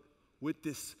coming up with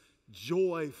this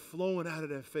joy flowing out of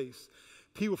their face.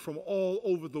 People from all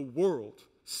over the world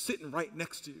sitting right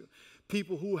next to you.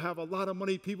 People who have a lot of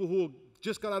money, people who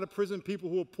just got out of prison, people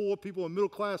who are poor, people in middle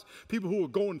class, people who are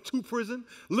going to prison.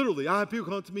 Literally, I have people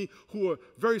come to me who are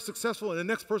very successful, and the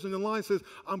next person in line says,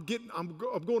 I'm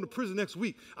going to prison next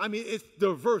week. I mean, it's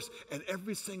diverse, and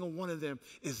every single one of them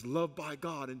is loved by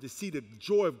God, and to see the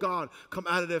joy of God come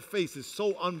out of their face is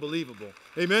so unbelievable.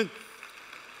 Amen?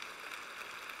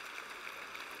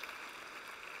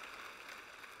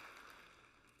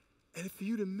 And for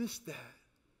you to miss that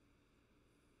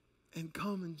and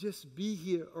come and just be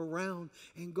here around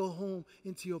and go home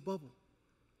into your bubble,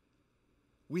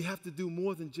 we have to do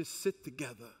more than just sit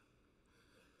together.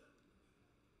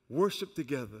 Worship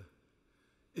together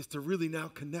is to really now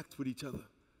connect with each other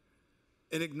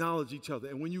and acknowledge each other.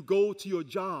 And when you go to your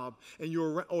job and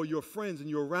or your friends and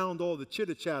you're around all the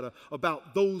chitter-chatter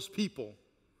about those people,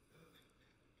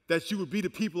 that you would be the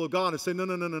people of God and say,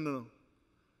 no.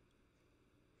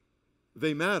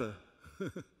 They matter.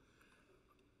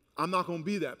 I'm not going to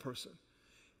be that person.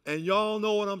 And y'all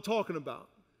know what I'm talking about.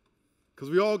 Because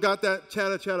we all got that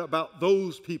chatter about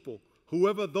those people,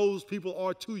 whoever those people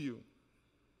are to you.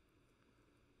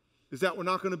 Is that we're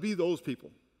not going to be those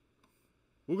people.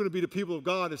 We're going to be the people of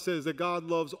God that says that God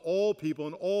loves all people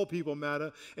and all people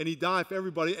matter, and he died for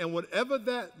everybody. And whatever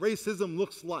that racism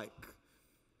looks like,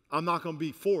 I'm not going to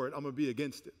be for it. I'm going to be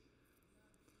against it.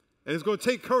 And it's going to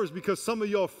take courage because some of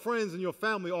your friends and your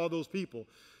family are those people.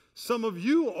 Some of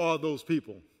you are those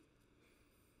people.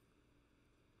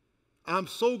 I'm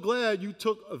so glad you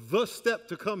took the step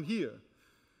to come here.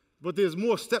 But there's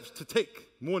more steps to take,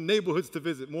 more neighborhoods to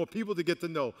visit, more people to get to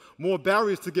know, more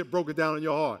barriers to get broken down in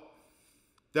your heart.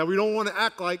 That we don't want to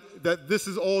act like that this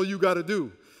is all you got to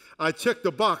do. I checked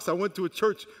the box. I went to a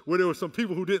church where there were some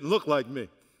people who didn't look like me.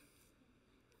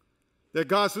 That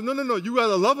God said, no, you got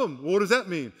to love them. What does that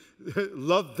mean?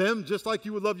 Love them just like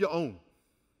you would love your own.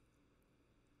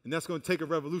 And that's going to take a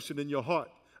revolution in your heart,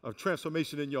 a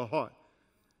transformation in your heart.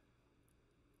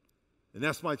 And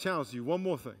that's my challenge to you. One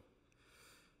more thing.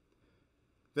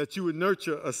 That you would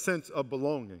nurture a sense of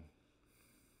belonging.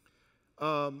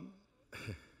 2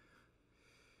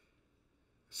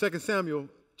 Samuel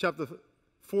chapter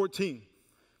 14.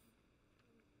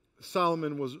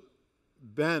 Solomon was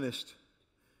banished,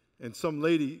 and some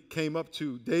lady came up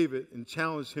to David and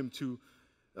challenged him to,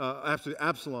 after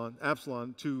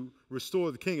Absalom, to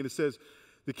restore the king. And it says,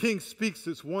 the king speaks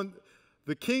this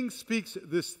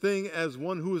thing as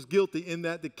one who is guilty, in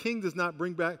that the king does not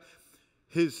bring back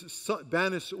his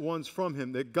banished ones from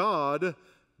him. That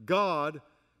God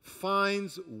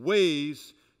finds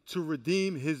ways to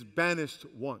redeem his banished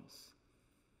ones.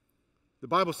 The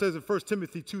Bible says in 1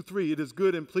 Timothy 2:3, it is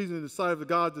good and pleasing in the sight of the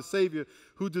God, the Savior,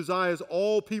 who desires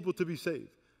all people to be saved.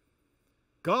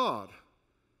 God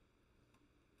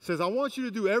says, I want you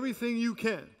to do everything you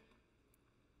can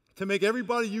to make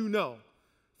everybody you know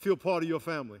feel part of your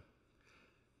family.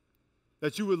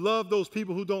 That you would love those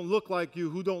people who don't look like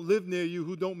you, who don't live near you,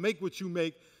 who don't make what you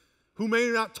make, who may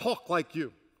not talk like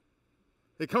you.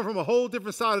 They come from a whole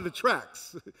different side of the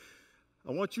tracks.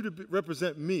 I want you to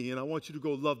represent me, and I want you to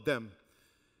go love them.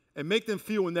 And make them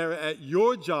feel when they're at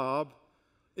your job,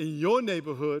 in your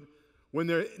neighborhood, when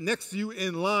they're next to you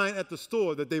in line at the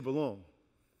store, that they belong.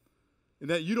 And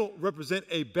that you don't represent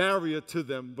a barrier to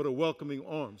them, but a welcoming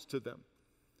arms to them.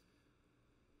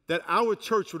 That our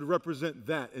church would represent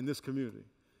that in this community.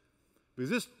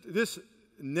 Because this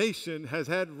nation has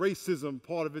had racism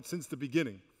part of it since the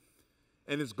beginning.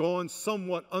 And it's gone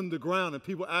somewhat underground, and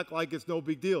people act like it's no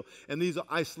big deal. And these are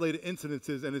isolated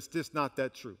incidences, and it's just not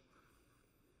that true.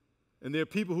 And there are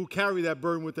people who carry that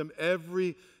burden with them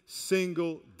every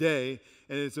single day.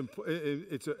 And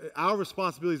it's our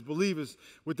responsibility as believers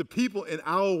with the people in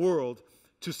our world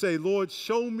to say, Lord,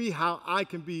 show me how I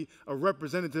can be a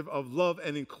representative of love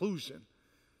and inclusion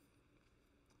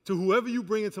to whoever you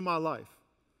bring into my life,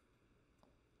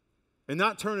 and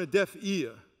not turn a deaf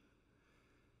ear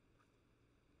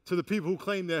to the people who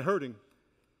claim they're hurting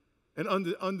and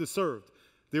underserved.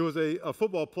 There was a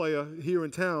football player here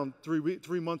in town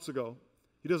 3 months ago.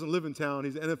 He doesn't live in town.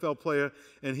 He's an NFL player,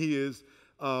 and he is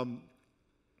one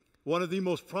of the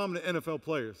most prominent NFL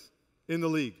players in the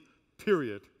league,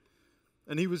 period.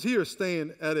 And he was here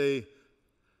staying at a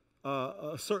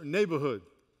certain neighborhood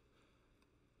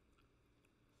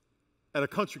at a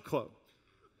country club.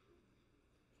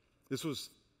 This was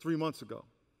 3 months ago.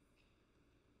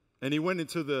 And he went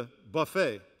into the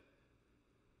buffet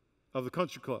of the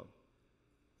country club.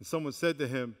 And someone said to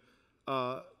him,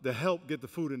 the help get the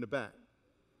food in the back.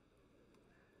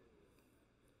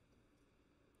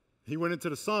 He went into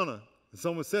the sauna, and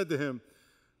someone said to him,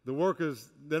 the workers,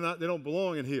 they don't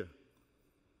belong in here.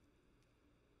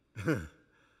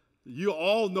 You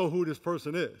all know who this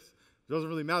person is. It doesn't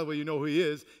really matter whether you know who he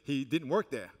is. He didn't work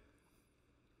there.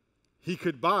 He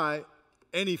could buy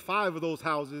any 5 of those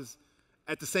houses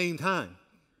at the same time.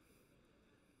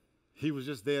 He was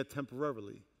just there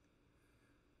temporarily.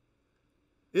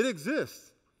 It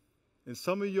exists. And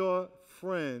some of your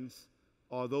friends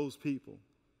are those people.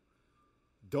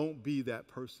 Don't be that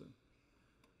person.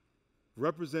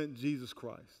 Represent Jesus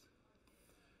Christ.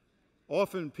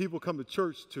 Often people come to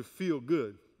church to feel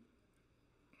good.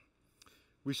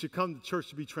 We should come to church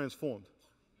to be transformed.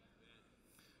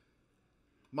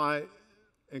 My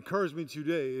encouragement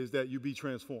today is that you be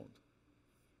transformed,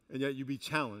 and that you be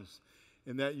challenged,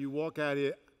 and that you walk out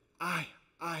here,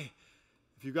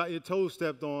 if you got your toes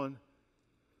stepped on,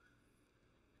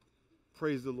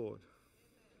 praise the Lord.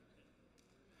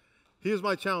 Here's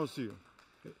my challenge to you.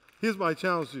 Here's my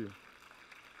challenge to you.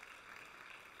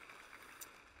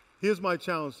 Here's my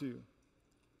challenge to you.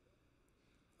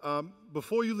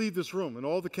 Before you leave this room, and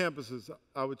all the campuses,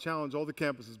 I would challenge all the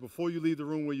campuses, before you leave the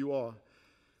room where you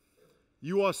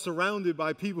are surrounded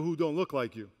by people who don't look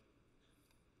like you.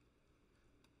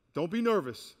 Don't be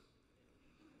nervous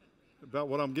about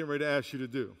what I'm getting ready to ask you to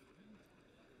do.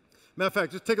 Matter of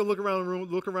fact, just take a look around the room,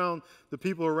 look around the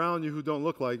people around you who don't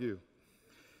look like you.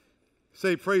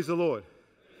 Say, praise the Lord.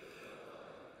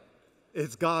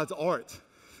 It's God's art.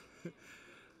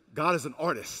 God is an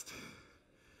artist.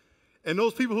 And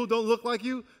those people who don't look like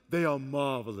you, they are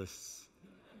marvelous.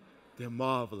 They're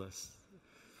marvelous.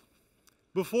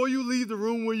 Before you leave the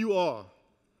room where you are,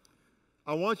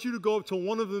 I want you to go up to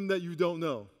one of them that you don't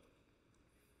know.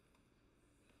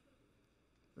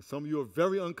 And some of you are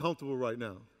very uncomfortable right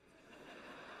now.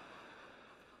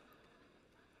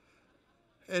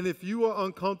 And if you are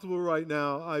uncomfortable right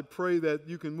now, I pray that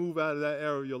you can move out of that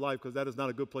area of your life, because that is not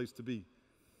a good place to be.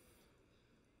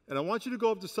 And I want you to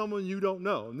go up to someone you don't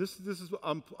know. And this is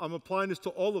I'm applying this to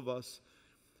all of us.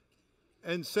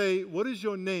 And say, what is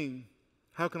your name?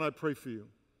 How can I pray for you?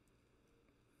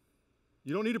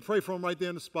 You don't need to pray for them right there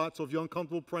on the spot. So if you're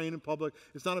uncomfortable praying in public,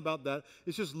 it's not about that.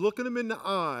 It's just looking them in the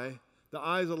eye. The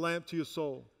eye is a lamp to your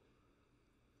soul.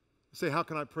 Say, how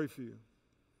can I pray for you?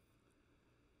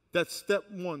 That's step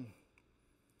one.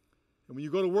 And when you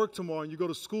go to work tomorrow and you go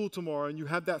to school tomorrow and you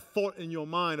have that thought in your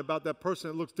mind about that person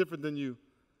that looks different than you,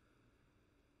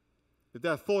 if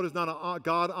that thought is not a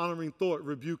God-honoring thought,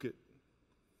 rebuke it.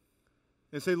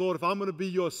 And say, Lord, if I'm going to be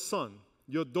your son,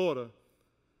 your daughter,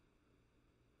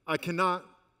 I cannot,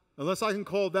 unless I can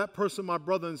call that person my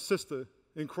brother and sister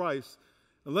in Christ,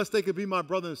 unless they could be my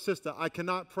brother and sister, I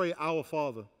cannot pray our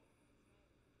Father.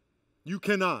 You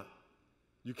cannot.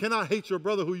 You cannot hate your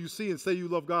brother who you see and say you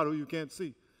love God who you can't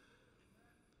see.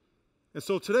 And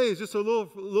so today is just a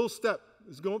little step.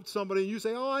 Is go up to somebody and you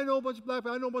say, oh, I know a bunch of black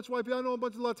people, I know a bunch of white people, I know a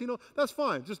bunch of Latino. That's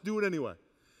fine. Just do it anyway.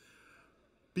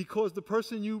 Because the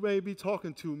person you may be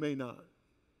talking to may not.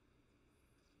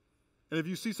 And if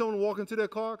you see someone walk into their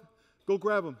car, go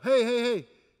grab them. Hey, hey, hey.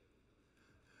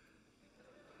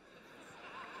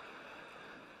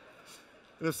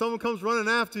 And if someone comes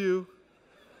running after you,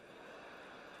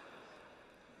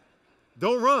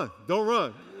 don't run. Don't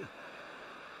run.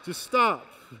 Just stop.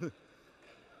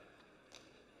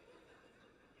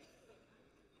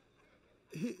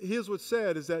 Here's what's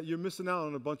sad is that you're missing out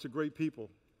on a bunch of great people.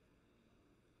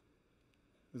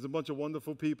 There's a bunch of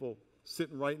wonderful people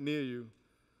sitting right near you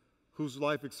whose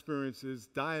life experience is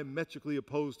diametrically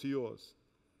opposed to yours.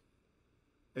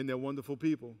 And they're wonderful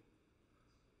people.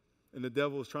 And the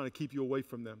devil is trying to keep you away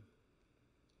from them.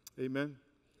 Amen?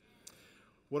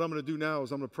 what I'm going to do now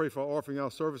is I'm going to pray for our offering. Our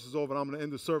service is over, and I'm going to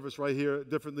end the service right here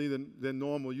differently than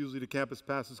normal. Usually the campus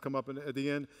pastors come up at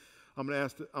the end. I'm going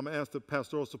to ask the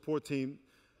pastoral support team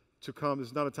to come. This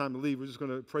is not a time to leave. We're just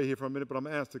going to pray here for a minute, but I'm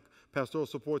going to ask the pastoral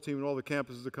support team and all the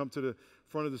campuses to come to the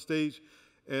front of the stage,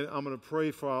 and I'm going to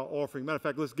pray for our offering. Matter of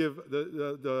fact, let's give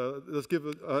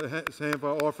a hand for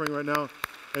our offering right now.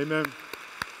 Amen.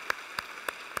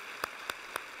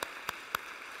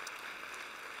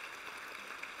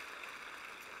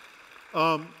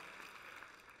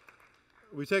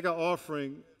 We take our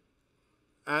offering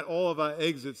at all of our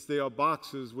exits. There are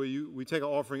boxes where we take our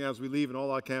offering as we leave in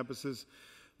all our campuses.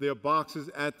 There are boxes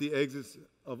at the exits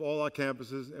of all our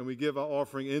campuses, and we give our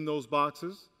offering in those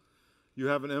boxes. You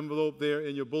have an envelope there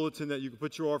in your bulletin that you can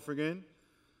put your offering in,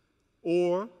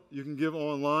 or you can give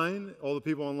online. All the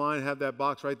people online have that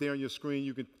box right there on your screen.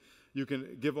 You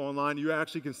can give online. You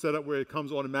actually can set up where it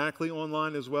comes automatically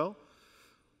online as well,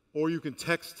 or you can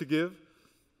text to give.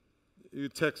 You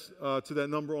text to that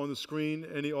number on the screen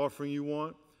any offering you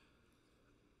want.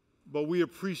 But we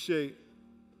appreciate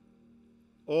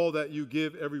all that you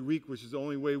give every week, which is the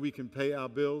only way we can pay our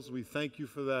bills. We thank you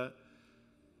for that.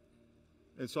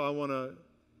 And so I want to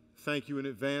thank you in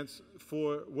advance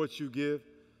for what you give.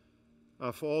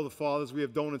 For all the fathers, we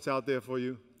have donuts out there for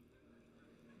you.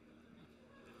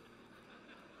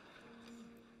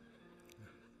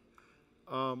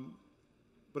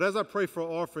 But as I pray for our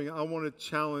offering, I want to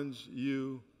challenge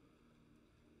you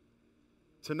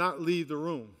to not leave the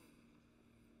room,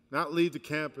 not leave the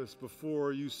campus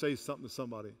before you say something to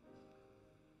somebody.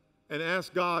 And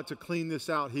ask God to clean this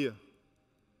out here.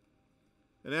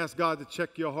 And ask God to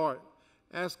check your heart.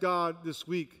 Ask God this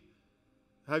week,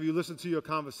 have you listened to your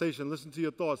conversation, listen to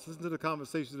your thoughts, listen to the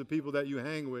conversations of the people that you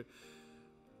hang with,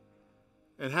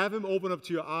 and have Him open up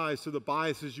to your eyes to the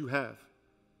biases you have.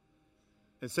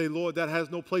 And say, Lord, that has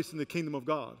no place in the kingdom of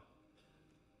God.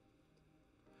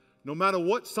 No matter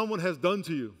what someone has done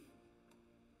to you,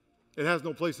 it has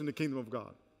no place in the kingdom of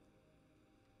God.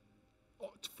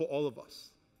 For all of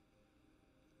us.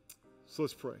 So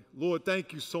let's pray. Lord,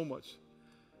 thank you so much.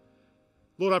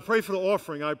 Lord, I pray for the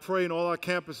offering. I pray in all our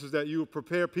campuses that you will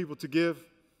prepare people to give.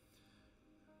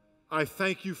 I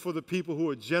thank you for the people who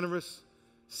are generous,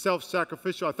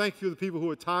 self-sacrificial. I thank you for the people who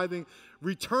are tithing,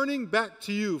 returning back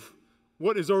to you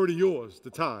what is already yours,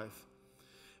 the tithe.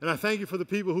 And I thank you for the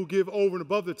people who give over and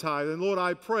above the tithe. And Lord,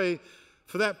 I pray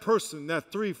for that person,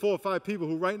 that 3, 4, 5 people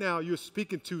who right now you're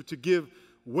speaking to give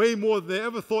way more than they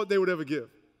ever thought they would ever give.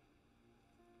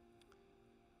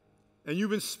 And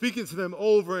you've been speaking to them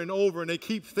over and over, and they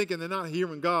keep thinking they're not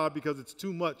hearing God because it's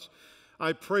too much.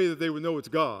 I pray that they would know it's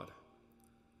God.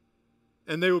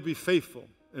 And they will be faithful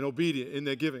and obedient in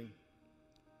their giving.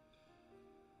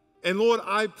 And Lord,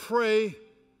 I pray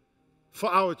for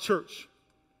our church.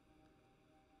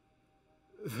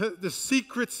 The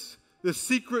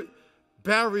secret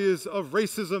barriers of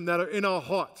racism that are in our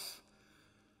hearts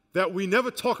that we never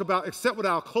talk about except with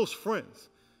our close friends.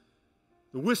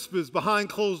 The whispers behind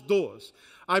closed doors.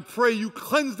 I pray you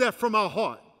cleanse that from our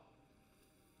heart.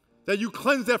 That you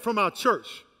cleanse that from our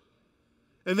church.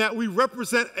 And that we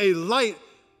represent a light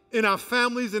in our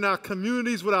families, in our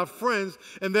communities, with our friends,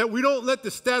 and that we don't let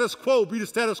the status quo be the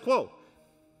status quo.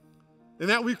 And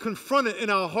that we confront it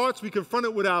in our hearts, we confront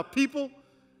it with our people,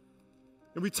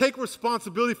 and we take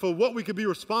responsibility for what we can be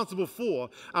responsible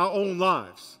for, our own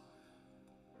lives.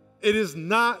 It is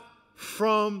not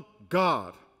from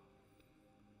God.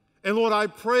 And Lord, I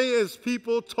pray as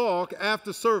people talk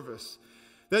after service,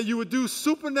 that you would do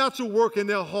supernatural work in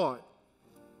their heart,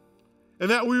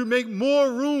 and that we would make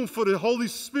more room for the Holy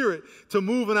Spirit to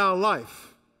move in our life.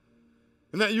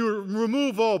 And that you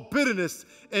remove all bitterness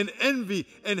and envy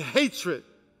and hatred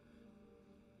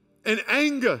and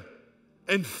anger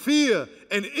and fear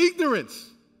and ignorance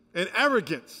and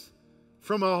arrogance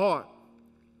from our heart.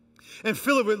 And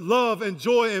fill it with love and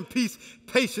joy and peace,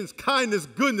 patience, kindness,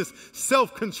 goodness,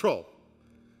 self-control.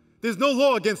 There's no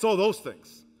law against all those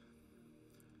things.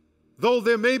 Though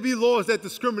there may be laws that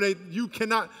discriminate,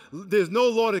 there's no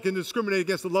law that can discriminate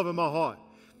against the love in my heart.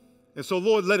 And so,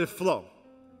 Lord, let it flow.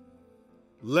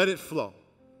 Let it flow.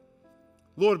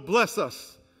 Lord, bless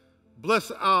us.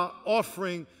 Bless our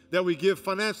offering that we give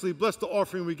financially. Bless the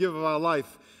offering we give of our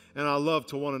life and our love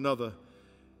to one another.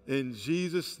 In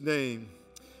Jesus' name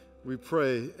we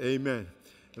pray, amen.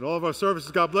 And all of our services,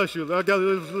 God bless you. Let's give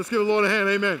the Lord a hand,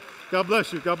 amen. God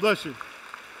bless you. God bless you.